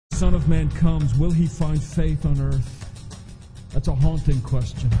Son of Man comes, will he find faith on earth? That's a haunting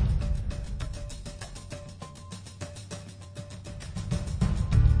question.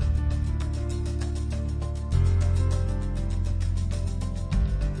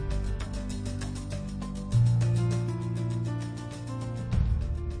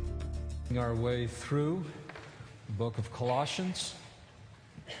 Our way through the book of Colossians.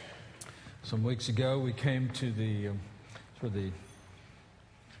 Some weeks ago we came to the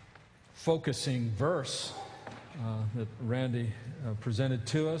focusing verse that Randy presented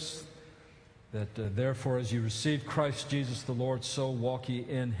to us, that therefore as you receive Christ Jesus the Lord, so walk ye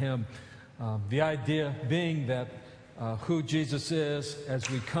in him. The idea being that who Jesus is, as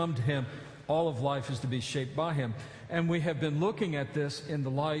we come to him, all of life is to be shaped by him. And we have been looking at this in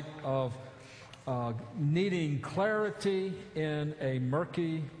the light of needing clarity in a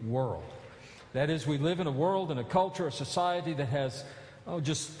murky world. That is, we live in a world and a culture, a society that has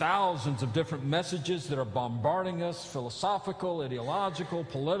just thousands of different messages that are bombarding us, philosophical, ideological,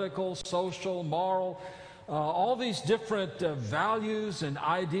 political, social, moral, all these different values and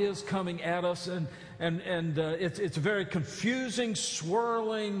ideas coming at us, and it's a very confusing,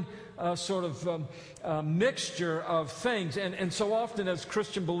 swirling mixture of things. And so often as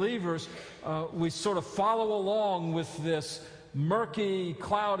Christian believers, we sort of follow along with this murky,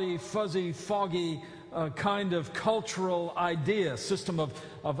 cloudy, fuzzy, foggy kind of cultural idea, system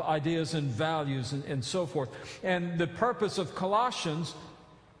of ideas and values and so forth. And the purpose of Colossians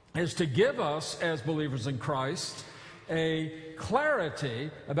is to give us, as believers in Christ, a clarity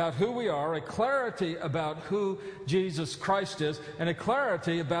about who we are, a clarity about who Jesus Christ is, and a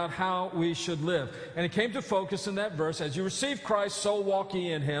clarity about how we should live. And it came to focus in that verse, as you receive Christ, so walk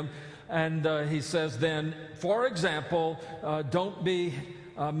ye in him. And he says then, for example, don't be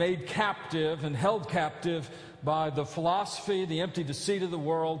made captive and held captive by the philosophy, the empty deceit of the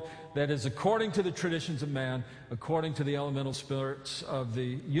world that is according to the traditions of man, according to the elemental spirits of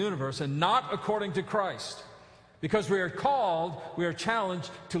the universe, and not according to Christ. Because we are called, we are challenged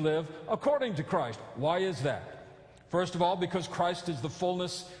to live according to Christ. Why is that? First of all, because Christ is the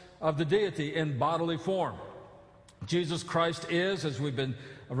fullness of the deity in bodily form. Jesus Christ is, as we've been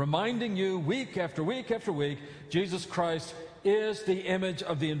reminding you week after week after week, Jesus Christ is the image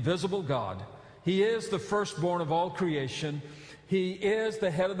of the invisible God. He is the firstborn of all creation. He is the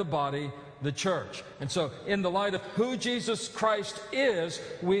head of the body, the church. And so, in the light of who Jesus Christ is,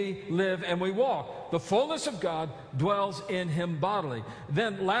 we live and we walk. The fullness of God dwells in him bodily.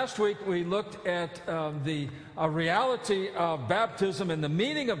 Then last week we looked at the reality of baptism and the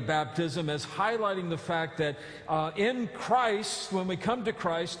meaning of baptism as highlighting the fact that in Christ, when we come to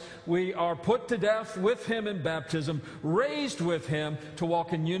Christ, we are put to death with him in baptism, raised with him to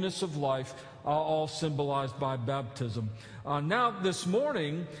walk in newness of life, all symbolized by baptism. Now this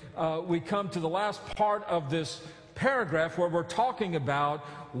morning we come to the last part of this paragraph where we're talking about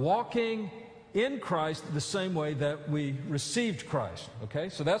walking in Christ the same way that we received Christ. Okay,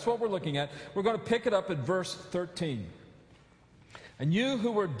 so that's what we're looking at. We're going to pick it up at verse 13. And you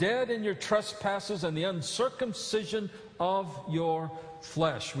who were dead in your trespasses and the uncircumcision of your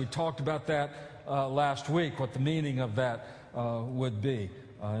flesh. We talked about that last week, what the meaning of that would be.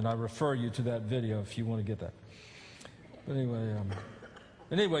 And I refer you to that video if you want to get that. But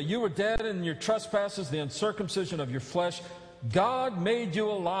anyway, you were dead in your trespasses, the uncircumcision of your flesh. God made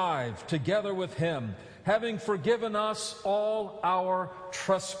you alive together with him, having forgiven us all our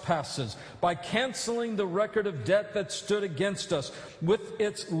trespasses by canceling the record of debt that stood against us with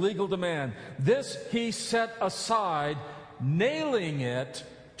its legal demand. This he set aside, nailing it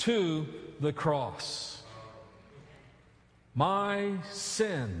to the cross. My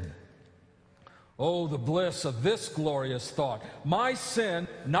sin. Oh, the bliss of this glorious thought. My sin,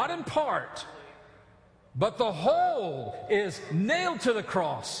 not in part, but the whole is nailed to the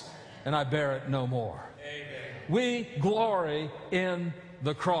cross, and I bear it no more. Amen. We glory in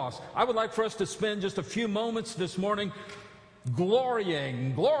the cross. I would like for us to spend just a few moments this morning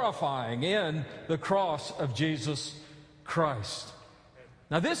glorifying in the cross of Jesus Christ.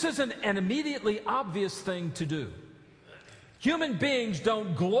 Now, this isn't an immediately obvious thing to do. Human beings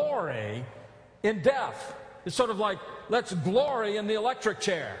don't glory in death. It's sort of like, let's glory in the electric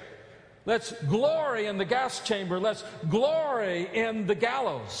chair. Let's glory in the gas chamber. Let's glory in the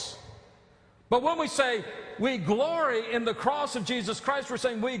gallows. But when we say we glory in the cross of Jesus Christ, we're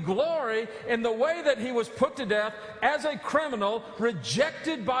saying we glory in the way that he was put to death as a criminal,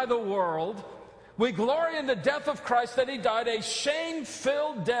 rejected by the world. We glory in the death of Christ, that he died a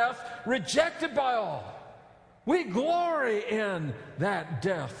shame-filled death, rejected by all. We glory in that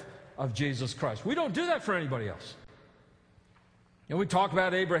death of Jesus Christ. We don't do that for anybody else. And we talk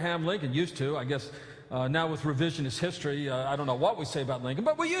about Abraham Lincoln, used to, I guess. Now with revisionist history, I don't know what we say about Lincoln,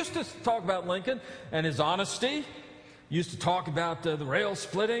 but we used to talk about Lincoln and his honesty. Used to talk about the rail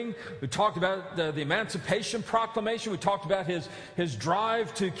splitting. We talked about the Emancipation Proclamation. We talked about his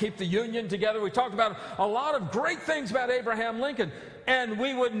drive to keep the Union together. We talked about a lot of great things about Abraham Lincoln. And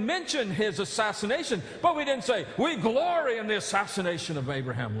we would mention his assassination, but we didn't say, we glory in the assassination of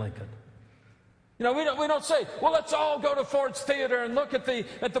Abraham Lincoln. You know, we don't say, well, let's all go to Ford's Theater and look at the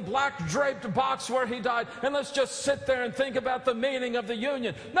black draped box where he died, and let's just sit there and think about the meaning of the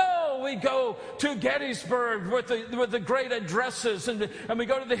Union. No, we go to Gettysburg with the great addresses, and we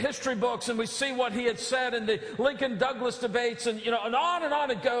go to the history books, and we see what he had said in the Lincoln-Douglas debates, and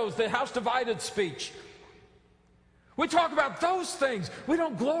on it goes, the House Divided speech. We talk about those things. We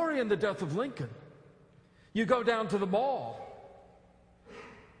don't glory in the death of Lincoln. You go down to the mall,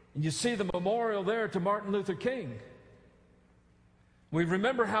 and you see the memorial there to Martin Luther King. We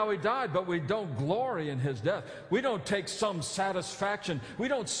remember how he died, but we don't glory in his death. We don't take some satisfaction. We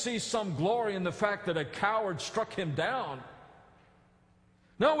don't see some glory in the fact that a coward struck him down.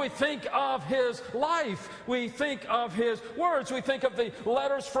 No, we think of his life. We think of his words. We think of the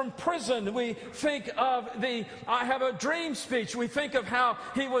letters from prison. We think of the I Have a Dream speech. We think of how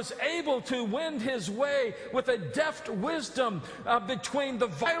he was able to wend his way with a deft wisdom between the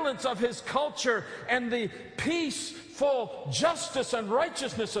violence of his culture and the peaceful justice and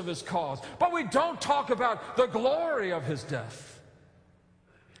righteousness of his cause. But we don't talk about the glory of his death.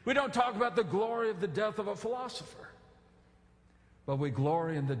 We don't talk about the glory of the death of a philosopher. But we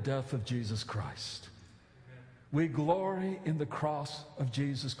glory in the death of Jesus Christ. We glory in the cross of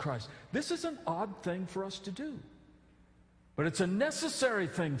Jesus Christ. This is an odd thing for us to do, but it's a necessary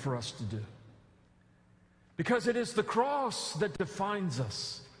thing for us to do, because it is the cross that defines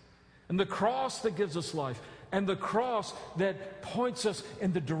us, and the cross that gives us life, and the cross that points us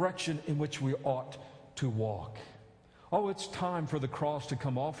in the direction in which we ought to walk. Oh, it's time for the cross to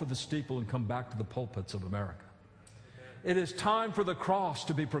come off of the steeple and come back to the pulpits of America. It is time for the cross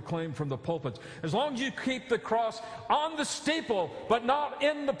to be proclaimed from the pulpits. As long as you keep the cross on the steeple, but not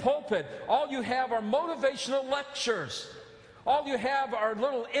in the pulpit, all you have are motivational lectures. All you have are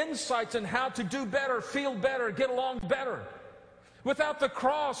little insights on how to do better, feel better, get along better. Without the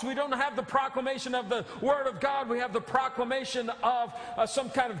cross, we don't have the proclamation of the Word of God. We have the proclamation of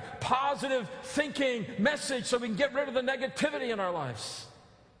some kind of positive thinking message so we can get rid of the negativity in our lives.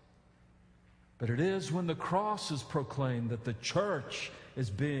 But it is when the cross is proclaimed that the church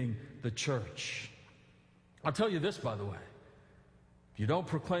is being the church. I'll tell you this, by the way. If you don't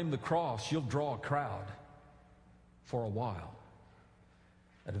proclaim the cross, you'll draw a crowd for a while.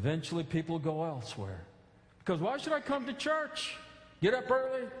 And eventually people will go elsewhere. Because why should I come to church? Get up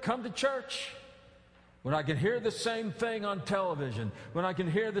early, come to church. When I can hear the same thing on television, when I can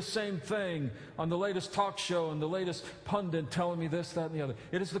hear the same thing on the latest talk show and the latest pundit telling me this, that, and the other.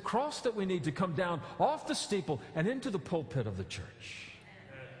 It is the cross that we need to come down off the steeple and into the pulpit of the church.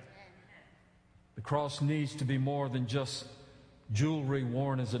 The cross needs to be more than just jewelry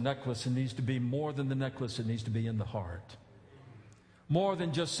worn as a necklace. It needs to be more than the necklace. It needs to be in the heart. More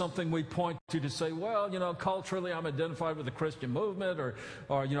than just something we point to say, well, culturally I'm identified with the Christian movement, or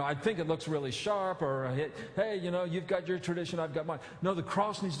I think it looks really sharp, or hey, you've got your tradition, I've got mine. No, the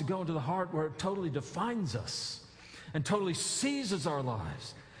cross needs to go into the heart where it totally defines us and totally seizes our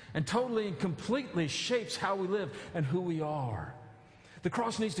lives and totally and completely shapes how we live and who we are. The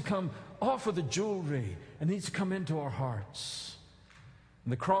cross needs to come off of the jewelry and needs to come into our hearts.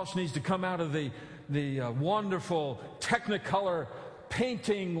 And the cross needs to come out of the wonderful Technicolor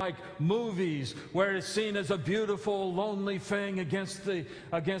painting like movies where it's seen as a beautiful, lonely thing against the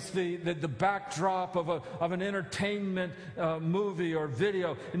backdrop of an entertainment movie or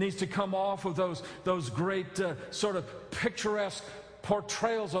video. It needs to come off of those great sort of picturesque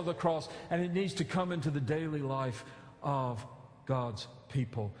portrayals of the cross, and it needs to come into the daily life of God's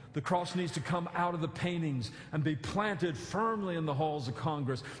people. The cross needs to come out of the paintings and be planted firmly in the halls of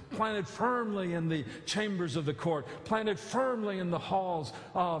Congress, planted firmly in the chambers of the court, planted firmly in the halls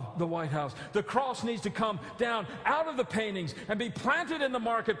of the White House. The cross needs to come down out of the paintings and be planted in the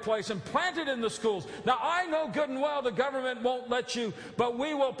marketplace and planted in the schools. Now, I know good and well the government won't let you, but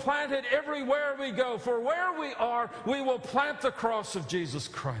we will plant it everywhere we go. For where we are, we will plant the cross of Jesus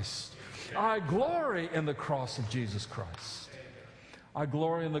Christ. I glory in the cross of Jesus Christ. I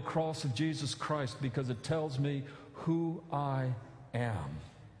glory in the cross of Jesus Christ because it tells me who I am.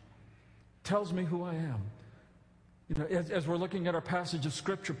 It tells me who I am. As we're looking at our passage of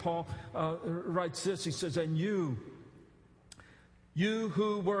Scripture, Paul writes this. He says, and you You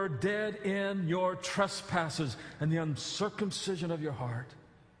who were dead in your trespasses and the uncircumcision of your heart.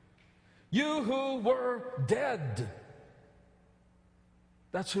 You who were dead.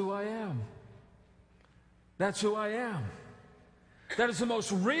 That's who I am. That's who I am. That is the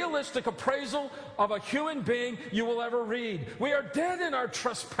most realistic appraisal of a human being you will ever read. We are dead in our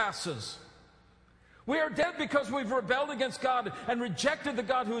trespasses. We are dead because we've rebelled against God and rejected the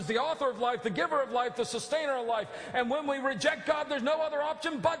God who is the author of life, the giver of life, the sustainer of life. And when we reject God, there's no other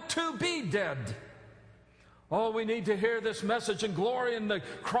option but to be dead. Oh, we need to hear this message and glory in the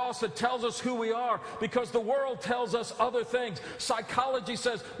cross that tells us who we are, because the world tells us other things. Psychology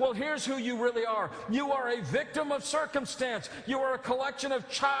says, well, here's who you really are. You are a victim of circumstance. You are a collection of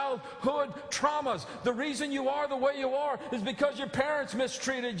childhood traumas. The reason you are the way you are is because your parents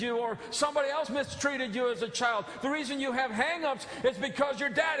mistreated you or somebody else mistreated you as a child. The reason you have hang-ups is because your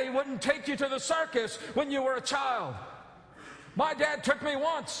daddy wouldn't take you to the circus when you were a child. My dad took me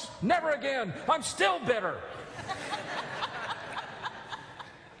once, never again. I'm still bitter.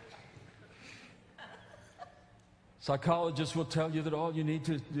 Psychologists will tell you that all you need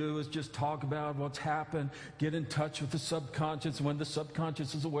to do is just talk about what's happened, get in touch with the subconscious. And when the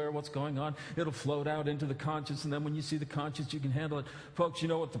subconscious is aware of what's going on, it'll float out into the conscious. And then when you see the conscious, you can handle it. Folks, you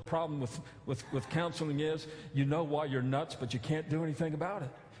know what the problem with counseling is? You know why you're nuts, but you can't do anything about it.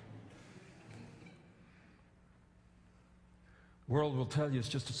 The world will tell you it's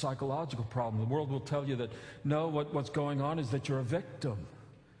just a psychological problem. The world will tell you that, no, what's going on is that you're a victim.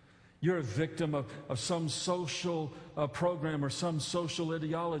 You're a victim of some social program or some social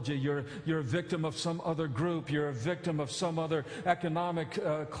ideology. You're a victim of some other group. You're a victim of some other economic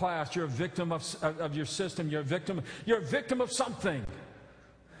class. You're a victim of your system. You're a victim of something.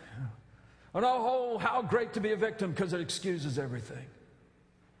 And oh, how great to be a victim, because it excuses everything.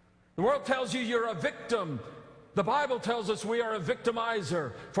 The world tells you you're a victim. The Bible tells us we are a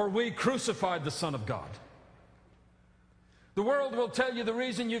victimizer, for we crucified the Son of God. The world will tell you the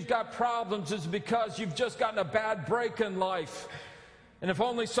reason you've got problems is because you've just gotten a bad break in life. And if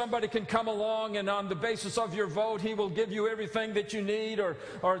only somebody can come along and on the basis of your vote, he will give you everything that you need or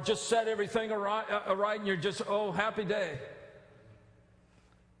just set everything right and you're just, oh, happy day.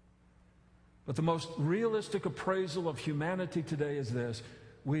 But the most realistic appraisal of humanity today is this.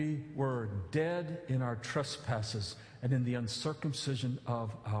 We were dead in our trespasses and in the uncircumcision of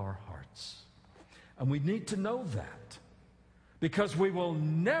our hearts. And we need to know that, because we will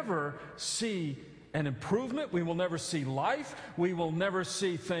never see an improvement. We will never see life. We will never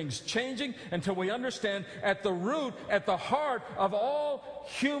see things changing until we understand at the root, at the heart of all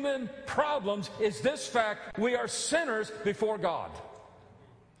human problems is this fact: we are sinners before God.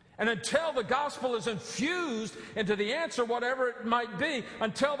 And until the gospel is infused into the answer, whatever it might be,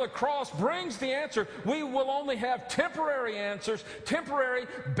 until the cross brings the answer, we will only have temporary answers, temporary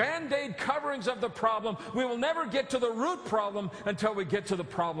Band-Aid coverings of the problem. We will never get to the root problem until we get to the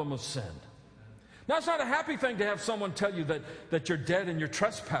problem of sin. Now, it's not a happy thing to have someone tell you that you're dead in your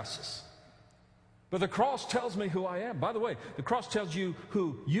trespasses. But the cross tells me who I am. By the way, the cross tells you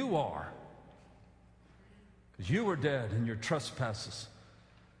who you are. Because you were dead in your trespasses.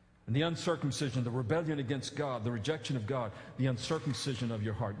 And the uncircumcision, the rebellion against God, the rejection of God, the uncircumcision of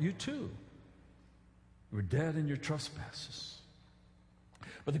your heart. You too were dead in your trespasses.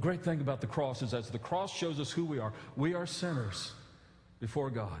 But the great thing about the cross is, as the cross shows us who we are sinners before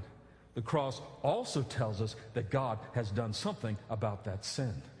God. The cross also tells us that God has done something about that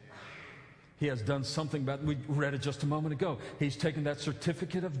sin. He has done something about it. We read it just a moment ago. He's taken that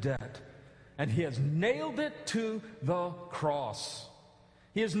certificate of debt and he has nailed it to the cross.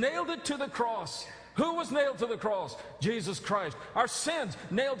 He has nailed it to the cross. Who was nailed to the cross? Jesus Christ. Our sins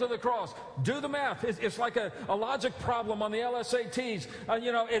nailed to the cross. Do the math. It's like a logic problem on the LSATs.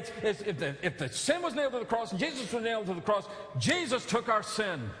 If the sin was nailed to the cross and Jesus was nailed to the cross, Jesus took our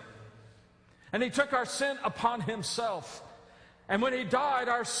sin. And he took our sin upon himself. And when he died,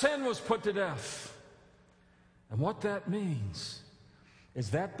 our sin was put to death. And what that means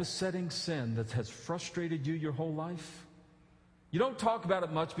is that besetting sin that has frustrated you your whole life. You don't talk about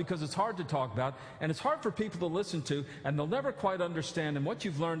it much because it's hard to talk about, and it's hard for people to listen to, and they'll never quite understand. And what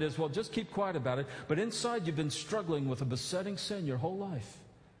you've learned is, well, just keep quiet about it. But inside, you've been struggling with a besetting sin your whole life.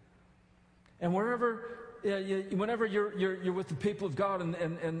 And whenever you're with the people of God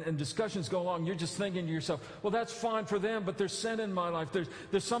and discussions go along, you're just thinking to yourself, well, that's fine for them, but there's sin in my life.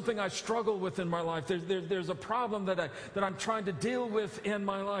 There's something I struggle with in my life. There's a problem that I'm trying to deal with in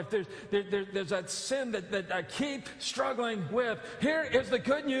my life. There's that sin that I keep struggling with. Here is the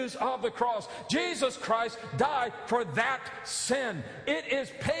good news of the cross. Jesus Christ died for that sin. It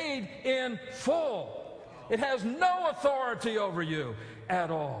is paid in full. It has no authority over you at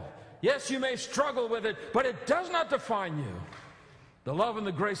all. Yes, you may struggle with it, but it does not define you. The love and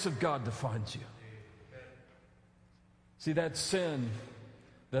the grace of God defines you. See, that sin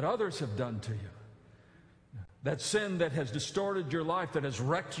that others have done to you, that sin that has distorted your life, that has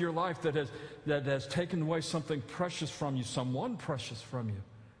wrecked your life, that has taken away something precious from you, someone precious from you,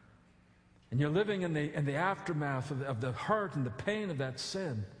 and you're living in the aftermath of the hurt and the pain of that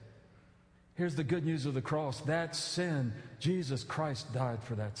sin. Here's the good news of the cross. That sin, Jesus Christ died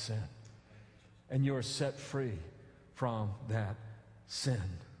for that sin. And you're set free from that sin.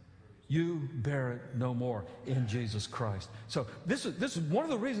 You bear it no more in Jesus Christ. So this is one of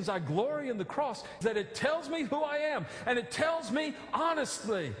the reasons I glory in the cross, is that it tells me who I am. And it tells me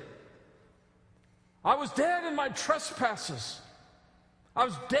honestly. I was dead in my trespasses. I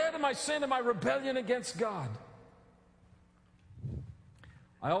was dead in my sin and my rebellion against God.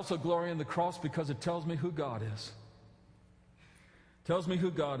 I also glory in the cross because it tells me who God is. It tells me who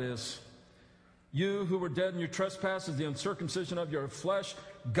God is. You who were dead in your trespasses, the uncircumcision of your flesh,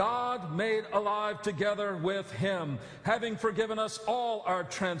 God made alive together with him, having forgiven us all our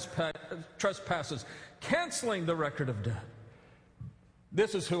trespasses, canceling the record of debt.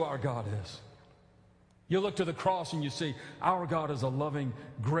 This is who our God is. You look to the cross and you see our God is a loving,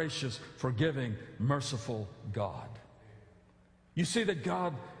 gracious, forgiving, merciful God. You see that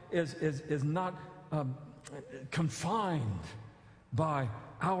God is not confined by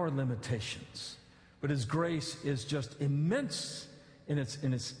our limitations, but his grace is just immense in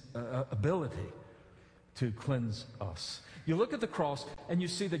its ability to cleanse us. You look at the cross and you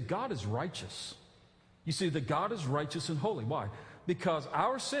see that God is righteous. You see that God is righteous and holy. Why? Because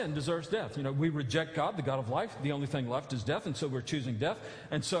our sin deserves death. You know, we reject God, the God of life. The only thing left is death, and so we're choosing death.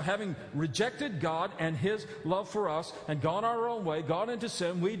 And so having rejected God and his love for us and gone our own way, gone into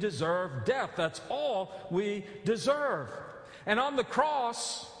sin, we deserve death. That's all we deserve. And on the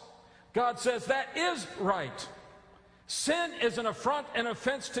cross, God says that is right. Sin is an affront and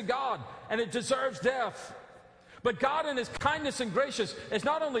offense to God, and it deserves death. But God in his kindness and gracious is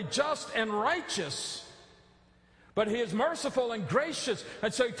not only just and righteous, but he is merciful and gracious.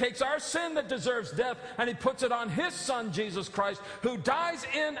 And so he takes our sin that deserves death and he puts it on his Son, Jesus Christ, who dies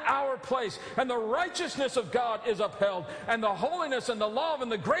in our place. And the righteousness of God is upheld. And the holiness and the love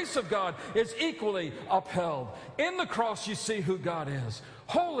and the grace of God is equally upheld. In the cross you see who God is.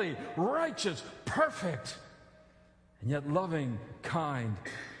 Holy, righteous, perfect, and yet loving, kind,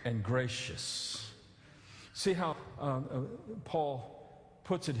 and gracious. See how Paul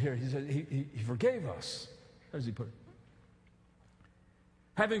puts it here. He said he forgave us. How does he put it?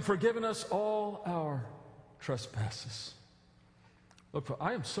 Having forgiven us all our trespasses. Look,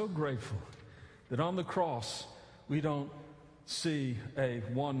 I am so grateful that on the cross we don't see a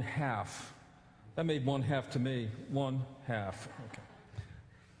 1/2. That made 1/2 to me. 1/2. Okay.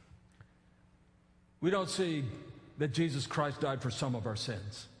 We don't see that Jesus Christ died for some of our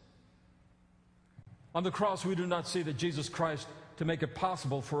sins. On the cross we do not see that Jesus Christ to make it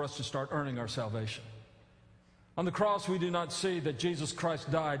possible for us to start earning our salvation. On the cross, we do not see that Jesus Christ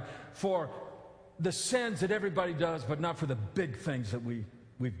died for the sins that everybody does, but not for the big things that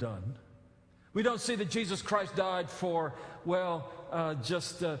we've done. We don't see that Jesus Christ died for,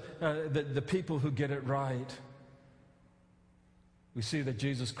 just the people who get it right. We see that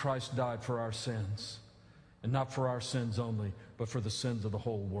Jesus Christ died for our sins, and not for our sins only, but for the sins of the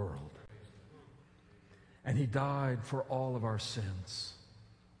whole world. And he died for all of our sins,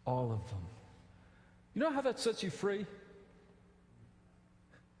 all of them. You know how that sets you free?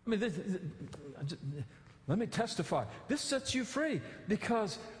 I mean, let me testify. This sets you free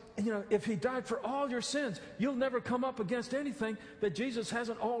because, if he died for all your sins, you'll never come up against anything that Jesus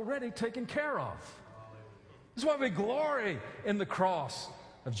hasn't already taken care of. This is why we glory in the cross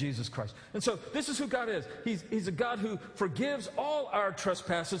of Jesus Christ. And so this is who God is. He's a God who forgives all our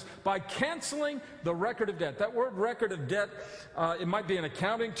trespasses by canceling the record of debt. That word record of debt, it might be an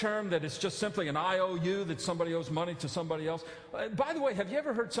accounting term that it's just simply an IOU that somebody owes money to somebody else. By the way, have you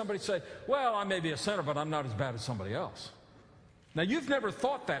ever heard somebody say, well, I may be a sinner, but I'm not as bad as somebody else? Now, you've never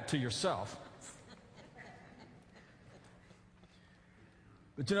thought that to yourself.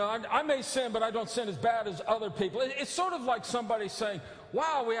 But I may sin, but I don't sin as bad as other people. It's sort of like somebody saying,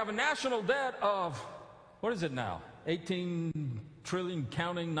 wow, we have a national debt of, what is it now? 18 trillion,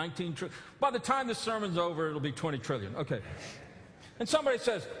 counting, 19 trillion. By the time this sermon's over, it'll be 20 trillion. Okay. And somebody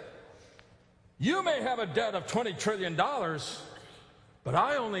says, you may have a debt of $20 trillion, but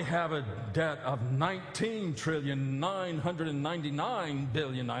I only have a debt of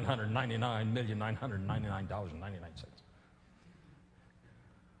 $19,999,999,999.99.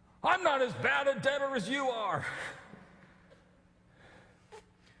 I'm not as bad a debtor as you are.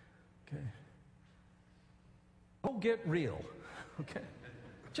 Okay. Oh, get real. Okay.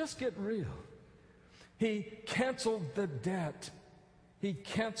 Just get real. He canceled the debt. He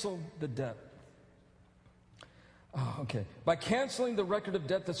canceled the debt. Oh, okay. By canceling the record of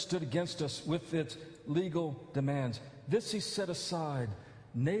debt that stood against us with its legal demands. This he set aside,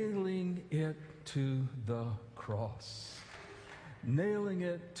 nailing it to the cross. Nailing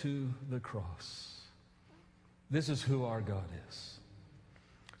it to the cross. This is who our God is.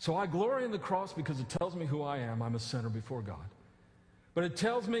 So I glory in the cross because it tells me who I am. I'm a sinner before God. But it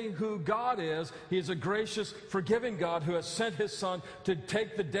tells me who God is. He is a gracious, forgiving God who has sent his Son to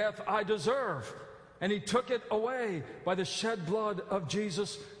take the death I deserve. And he took it away by the shed blood of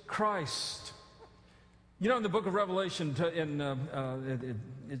Jesus Christ. You know, in the book of Revelation,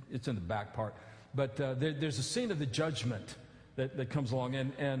 it's in the back part, but there's a scene of the judgment that comes along.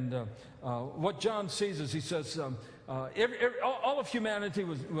 And what John sees is, he says, all of humanity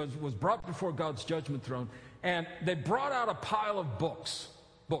was brought before God's judgment throne, and they brought out a pile of books,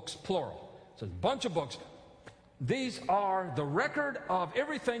 plural. So a bunch of books. These are the record of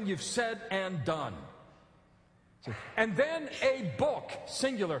everything you've said and done. And then a book,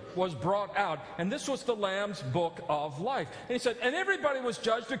 singular, was brought out. And this was the Lamb's book of life. And he said, and everybody was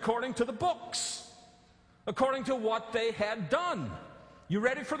judged according to the books, according to what they had done. You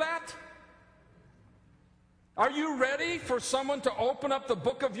ready for that? Are you ready for someone to open up the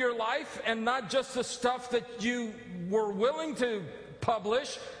book of your life and not just the stuff that you were willing to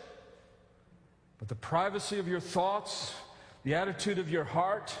publish, but the privacy of your thoughts, the attitude of your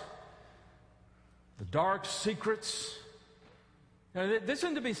heart, the dark secrets? Now, this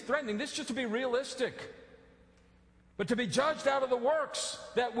isn't to be threatening. This is just to be realistic. But to be judged out of the works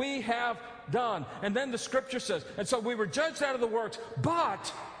that we have done. And then the scripture says, and so we were judged out of the works,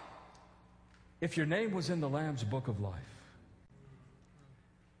 but if your name was in the Lamb's book of life,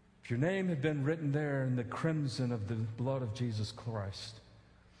 if your name had been written there in the crimson of the blood of Jesus Christ,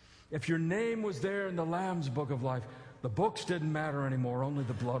 if your name was there in the Lamb's book of life, the books didn't matter anymore, only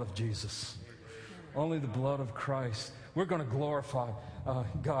the blood of Jesus. Only the blood of Christ. We're going to glorify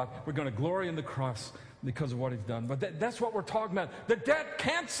God. We're going to glory in the cross because of what he's done. But that's what we're talking about. The debt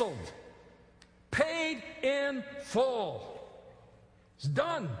canceled. Paid in full. It's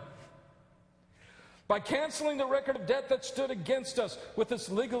done. By canceling the record of debt that stood against us with its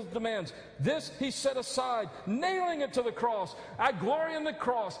legal demands, this he set aside, nailing it to the cross. I glory in the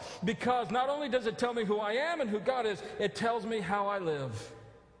cross because not only does it tell me who I am and who God is, it tells me how I live.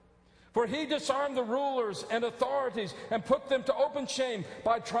 For he disarmed the rulers and authorities and put them to open shame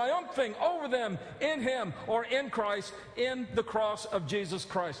by triumphing over them in him, or in Christ, in the cross of Jesus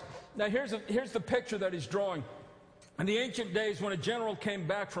Christ. Now here's the picture that he's drawing. In the ancient days, when a general came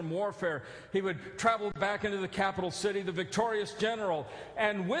back from warfare, he would travel back into the capital city, the victorious general,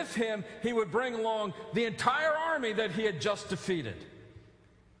 and with him he would bring along the entire army that he had just defeated.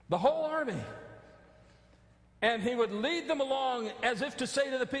 The whole army. And he would lead them along as if to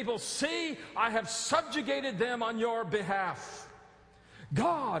say to the people, see, I have subjugated them on your behalf.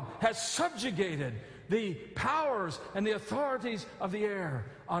 God has subjugated the powers and the authorities of the air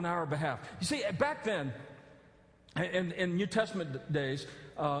on our behalf. You see, back then, in New Testament days,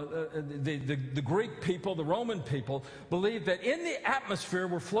 the Greek people, the Roman people, believed that in the atmosphere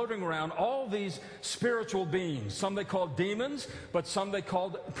were floating around all these spiritual beings. Some they called demons, but some they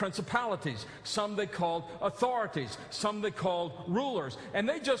called principalities. Some they called authorities. Some they called rulers. And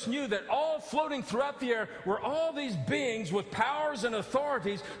they just knew that all floating throughout the air were all these beings with powers and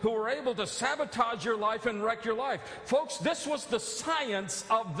authorities who were able to sabotage your life and wreck your life. Folks, this was the science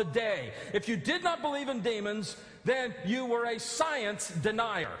of the day. If you did not believe in demons, then you were a science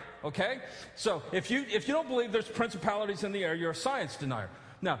denier, okay? So if you don't believe there's principalities in the air, you're a science denier.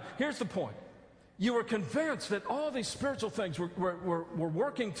 Now, here's the point. You were convinced that all these spiritual things were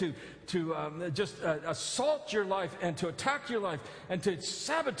working to just assault your life and to attack your life and to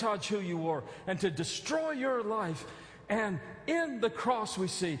sabotage who you were and to destroy your life. And in the cross we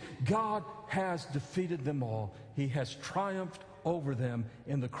see God has defeated them all. He has triumphed over them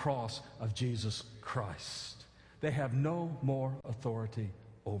in the cross of Jesus Christ. They have no more authority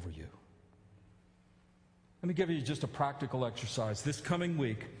over you. Let me give you just a practical exercise. This coming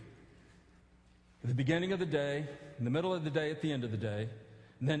week, at the beginning of the day, in the middle of the day, at the end of the day,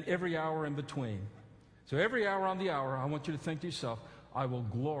 and then every hour in between. So every hour on the hour, I want you to think to yourself, I will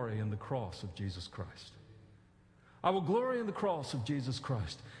glory in the cross of Jesus Christ. I will glory in the cross of Jesus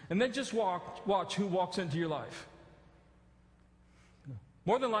Christ. And then just watch who walks into your life.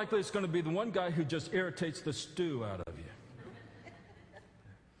 More than likely, it's going to be the one guy who just irritates the stew out of you.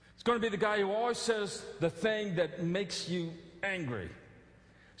 It's going to be the guy who always says the thing that makes you angry.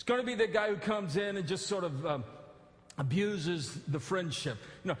 It's going to be the guy who comes in and just sort of abuses the friendship.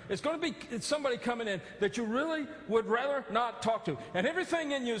 It's going to be somebody coming in that you really would rather not talk to. And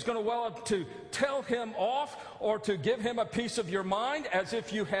everything in you is going to well up to tell him off or to give him a piece of your mind as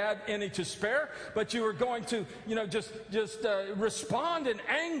if you had any to spare. But you are going to, just respond in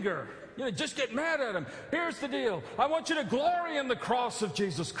anger. Just get mad at him. Here's the deal. I want you to glory in the cross of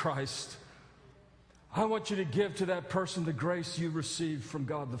Jesus Christ. I want you to give to that person the grace you received from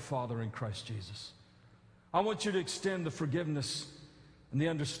God the Father in Christ Jesus. I want you to extend the forgiveness and the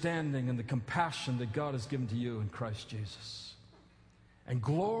understanding and the compassion that God has given to you in Christ Jesus. And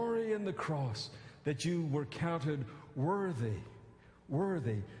glory in the cross that you were counted worthy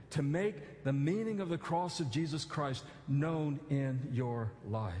to make the meaning of the cross of Jesus Christ known in your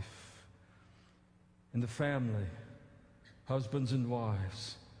life. In the family, husbands and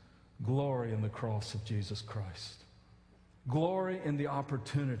wives, glory in the cross of Jesus Christ. Glory in the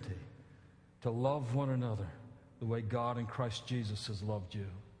opportunity to love one another the way God in Christ Jesus has loved you.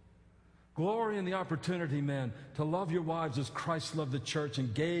 Glory in the opportunity, men, to love your wives as Christ loved the church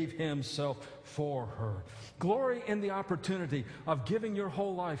and gave himself for her. Glory in the opportunity of giving your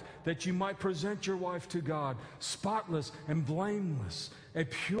whole life that you might present your wife to God, spotless and blameless, a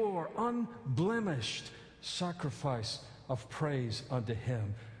pure, unblemished sacrifice of praise unto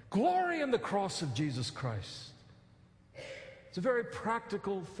him. Glory in the cross of Jesus Christ. It's a very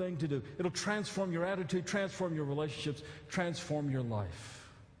practical thing to do. It'll transform your attitude, transform your relationships, transform your life.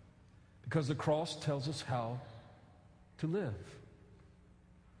 Because the cross tells us how to live.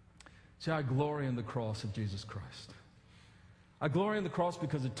 See, I glory in the cross of Jesus Christ. I glory in the cross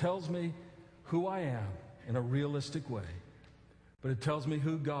because it tells me who I am in a realistic way. But it tells me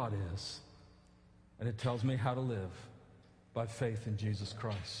who God is. And it tells me how to live by faith in Jesus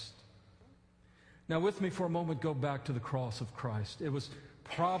Christ. Now, with me for a moment, go back to the cross of Christ. It was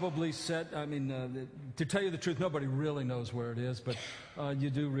probably set, to tell you the truth, nobody really knows where it is, but you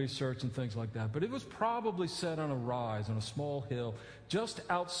do research and things like that. But it was probably set on a rise, on a small hill, just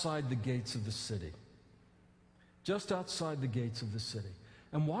outside the gates of the city. Just outside the gates of the city.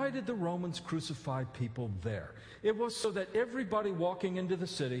 And why did the Romans crucify people there? It was so that everybody walking into the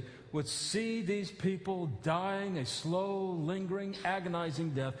city would see these people dying a slow, lingering, agonizing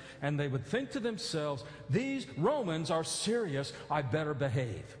death, and they would think to themselves, these Romans are serious, I better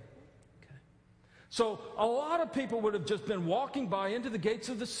behave. Okay. So a lot of people would have just been walking by into the gates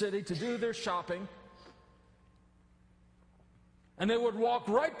of the city to do their shopping, and they would walk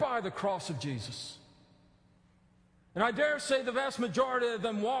right by the cross of Jesus. And I dare say the vast majority of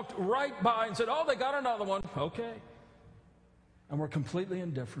them walked right by and said, oh, they got another one. Okay. And were completely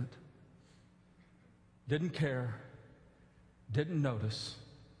indifferent. Didn't care. Didn't notice.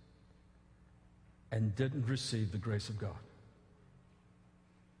 And didn't receive the grace of God.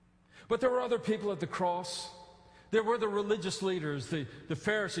 But there were other people at the cross. There were the religious leaders, the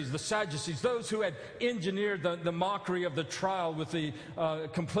Pharisees, the Sadducees, those who had engineered the mockery of the trial with the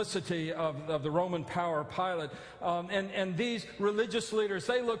complicity of the Roman power, Pilate. And these religious leaders,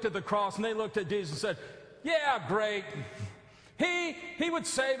 they looked at the cross and they looked at Jesus and said, yeah, great. He would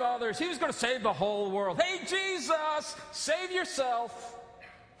save others. He was going to save the whole world. Hey, Jesus, save yourself.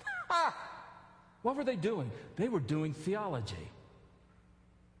 What were they doing? They were doing theology.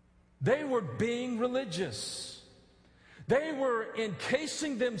 They were being religious. They were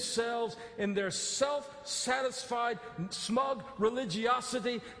encasing themselves in their self-satisfied, smug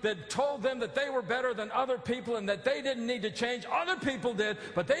religiosity that told them that they were better than other people and that they didn't need to change. Other people did,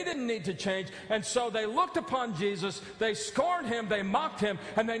 but they didn't need to change. And so they looked upon Jesus, they scorned him, they mocked him,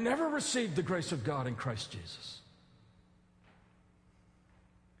 and they never received the grace of God in Christ Jesus.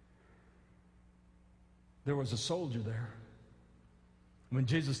 There was a soldier there. When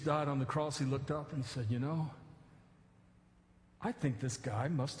Jesus died on the cross, he looked up and said, I think this guy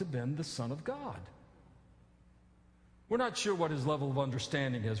must have been the Son of God. We're not sure what his level of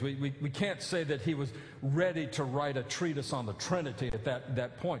understanding is. We can't say that he was ready to write a treatise on the Trinity at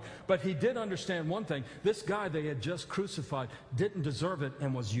that point. But he did understand one thing. This guy they had just crucified didn't deserve it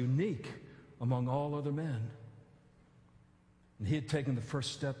and was unique among all other men. And he had taken the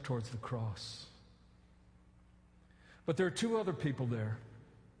first step towards the cross. But there are two other people there.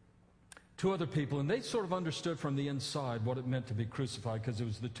 Two other people, and they sort of understood from the inside what it meant to be crucified, because it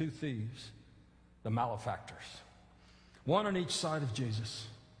was the two thieves, the malefactors. One on each side of Jesus.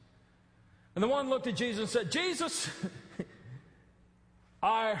 And the one looked at Jesus and said, Jesus,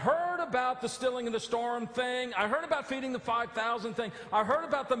 I heard about the stilling of the storm thing. I heard about feeding the 5,000 thing. I heard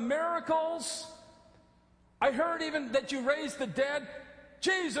about the miracles. I heard even that you raised the dead.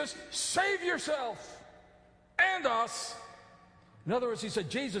 Jesus, save yourself and us. In other words, he said,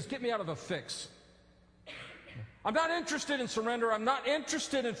 Jesus, get me out of a fix. I'm not interested in surrender. I'm not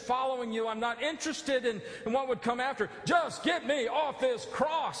interested in following you. I'm not interested in what would come after. Just get me off this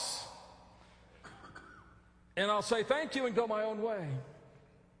cross. And I'll say thank you and go my own way.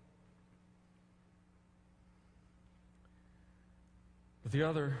 But the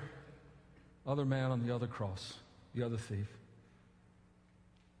other man on the other cross, the other thief,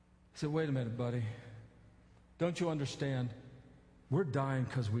 he said, wait a minute, buddy. Don't you understand? We're dying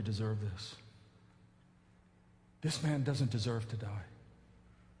because we deserve this. This man doesn't deserve to die.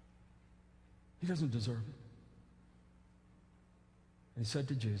 He doesn't deserve it. And he said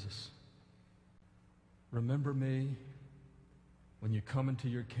to Jesus, remember me when you come into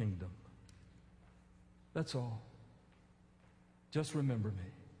your kingdom. That's all. Just remember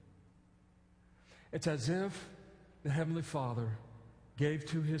me. It's as if the Heavenly Father gave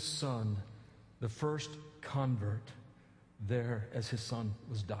to his son the first convert there as his son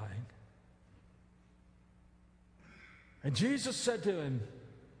was dying. And Jesus said to him,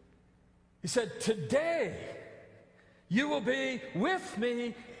 he said, today you will be with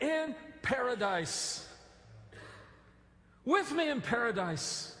me in paradise. With me in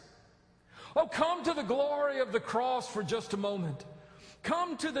paradise. Oh, come to the glory of the cross for just a moment.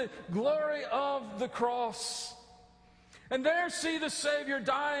 Come to the glory of the cross. And there see the Savior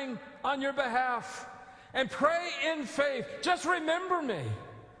dying on your behalf. And pray in faith. Just remember me.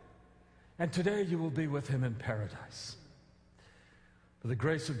 And today you will be with him in paradise. For the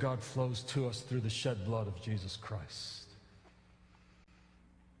grace of God flows to us through the shed blood of Jesus Christ.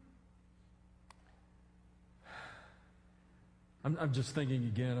 I'm just thinking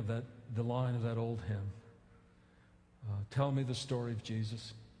again of the line of that old hymn. Tell me the story of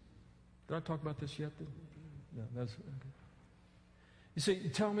Jesus. Did I talk about this yet? No, that's okay. You see,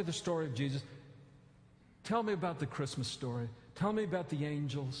 tell me the story of Jesus. Tell me about the Christmas story. Tell me about the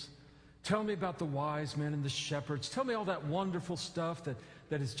angels. Tell me about the wise men and the shepherds. Tell me all that wonderful stuff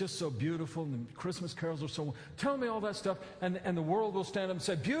that is just so beautiful, and the Christmas carols are so. Tell me all that stuff, and the world will stand up and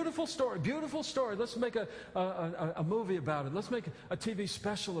say, beautiful story, beautiful story. Let's make a movie about it. Let's make a TV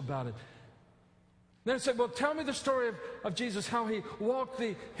special about it. Then it said, well, tell me the story of Jesus, how he walked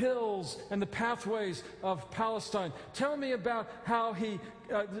the hills and the pathways of Palestine. Tell me about how he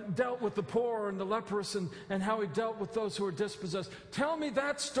dealt with the poor and the leprous and how he dealt with those who were dispossessed. Tell me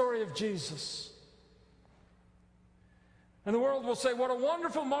that story of Jesus. And the world will say, what a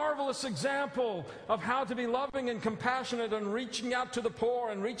wonderful, marvelous example of how to be loving and compassionate and reaching out to the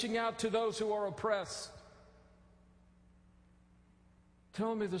poor and reaching out to those who are oppressed.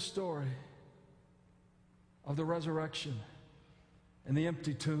 Tell me the story of the resurrection and the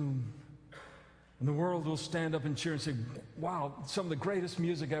empty tomb. And the world will stand up and cheer and say, wow, some of the greatest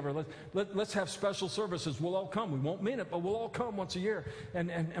music ever. Let's have special services. We'll all come. We won't mean it, but we'll all come once a year.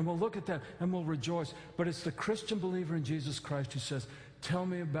 And we'll look at that and we'll rejoice. But it's the Christian believer in Jesus Christ who says, tell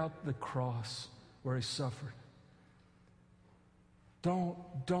me about the cross where he suffered.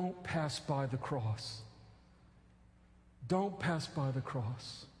 Don't pass by the cross. Don't pass by the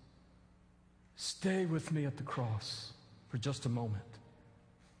cross. Stay with me at the cross for just a moment.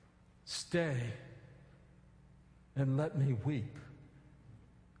 Stay and let me weep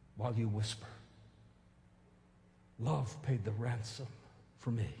while you whisper. Love paid the ransom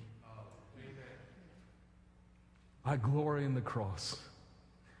for me. I glory in the cross.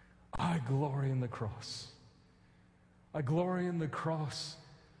 I glory in the cross. I glory in the cross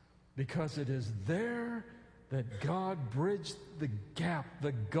because it is there that God bridged the gap,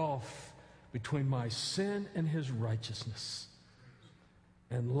 the gulf between my sin and his righteousness,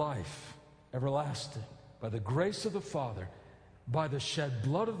 and life everlasting by the grace of the Father, by the shed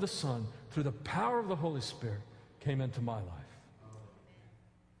blood of the Son, through the power of the Holy Spirit, came into my life.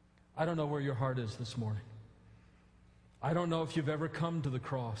 I don't know where your heart is this morning. I don't know if you've ever come to the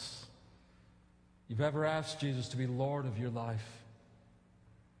cross. You've ever asked Jesus to be Lord of your life.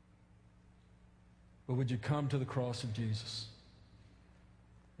 But would you come to the cross of Jesus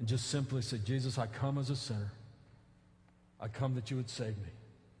and just simply say, Jesus, I come as a sinner. I come that you would save me.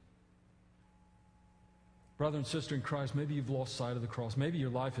 Brother and sister in Christ, maybe you've lost sight of the cross. Maybe your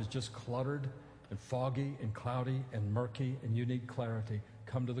life is just cluttered and foggy and cloudy and murky and you need clarity.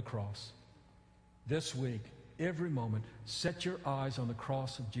 Come to the cross. This week, every moment, set your eyes on the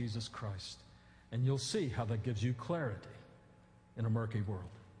cross of Jesus Christ, and you'll see how that gives you clarity in a murky world.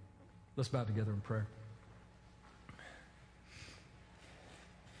 Let's bow together in prayer.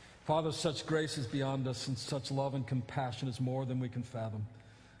 Father, such grace is beyond us, and such love and compassion is more than we can fathom.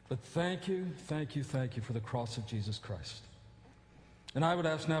 But thank you for the cross of Jesus Christ. And I would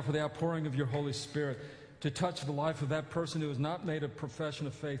ask now for the outpouring of your Holy Spirit to touch the life of that person who has not made a profession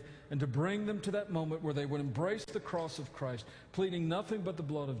of faith, and to bring them to that moment where they would embrace the cross of Christ, pleading nothing but the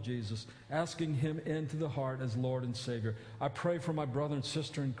blood of Jesus, asking him into the heart as Lord and Savior. I pray for my brother and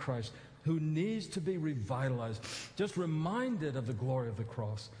sister in Christ who needs to be revitalized, just reminded of the glory of the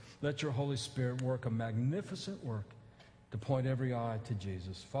cross. Let your Holy Spirit work a magnificent work to point every eye to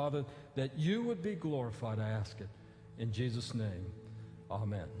Jesus. Father, that you would be glorified, I ask it. In Jesus' name,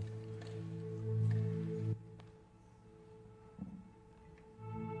 amen.